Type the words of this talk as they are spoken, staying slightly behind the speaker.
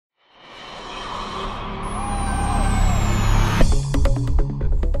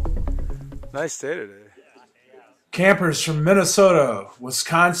Nice day today. Campers from Minnesota,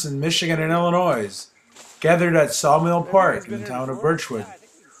 Wisconsin, Michigan, and Illinois gathered at Sawmill Park in the town of Birchwood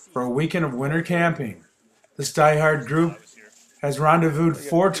for a weekend of winter camping. This diehard group has rendezvoused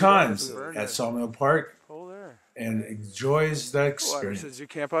 4 times at Sawmill Park and enjoys the experience. Did you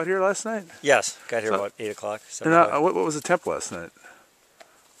camp out here last night? Yes, got here about 8 o'clock. What was the temp last night?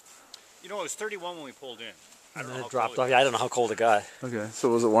 You know, it was 31 when we pulled in. I don't know. It dropped off. Yeah, I don't know how cold it got. Okay, so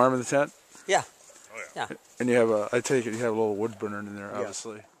was it warm in the tent? Yeah. Oh, yeah. And you have I take it you have a little wood burner in there,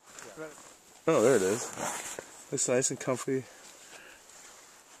 obviously. Yeah. Oh, there it is. It's nice and comfy.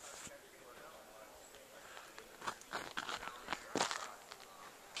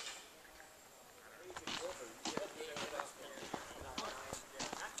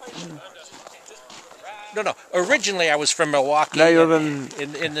 No. Originally, I was from Milwaukee. Now you live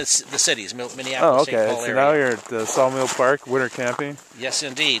in the cities, Minneapolis, Oh, St. okay. Paul So area. now you're at the Sawmill Park, winter camping. Yes,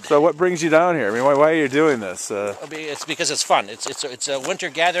 indeed. So what brings you down here? I mean, why are you doing this? It's because it's fun. It's a winter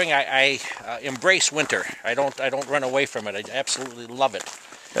gathering. I embrace winter. I don't run away from it. I absolutely love it.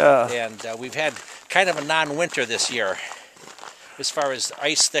 Yeah. And we've had kind of a non-winter this year, as far as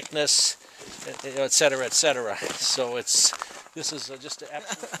ice thickness, et cetera, et cetera. So this is just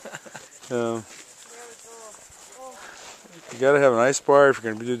Yeah. You gotta have an ice bar if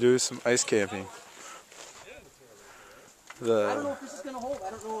you're gonna do some ice camping. I don't know if this is gonna hold.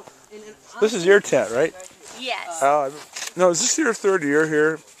 I don't know. This is your tent, right? Yes. No, is this your 3rd year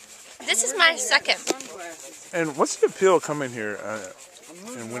here? This is my 2nd. And what's the appeal coming here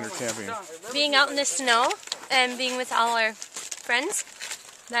in winter camping? Being out in the snow and being with all our friends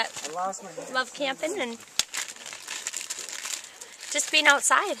that love camping and just being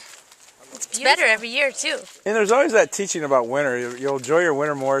outside. It's better every year, too. And there's always that teaching about winter. You'll enjoy your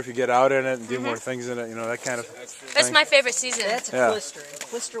winter more if you get out in it and do more things in it, you know, that kind of thing. That's my favorite season. That's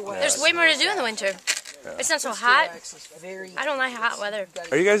Clister West. There's way more to do in the winter. Yeah. It's not so hot. I don't like hot weather.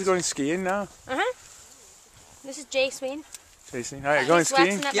 Are you guys going skiing now? This is Jay Swain. Jason, all right, going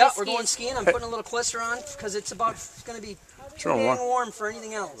skiing? Yeah, we're going skiing. I'm putting a little Clister on because it's going to be too dang warm for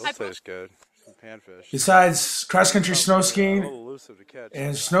anything else. This tastes good. Some panfish. Besides cross-country snow skiing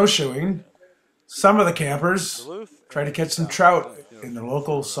and snowshoeing, some of the campers try to catch some trout in the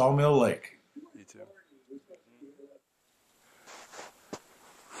local Sawmill Lake. Me too.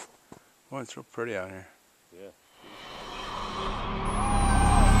 Boy, it's real pretty out here. Yeah.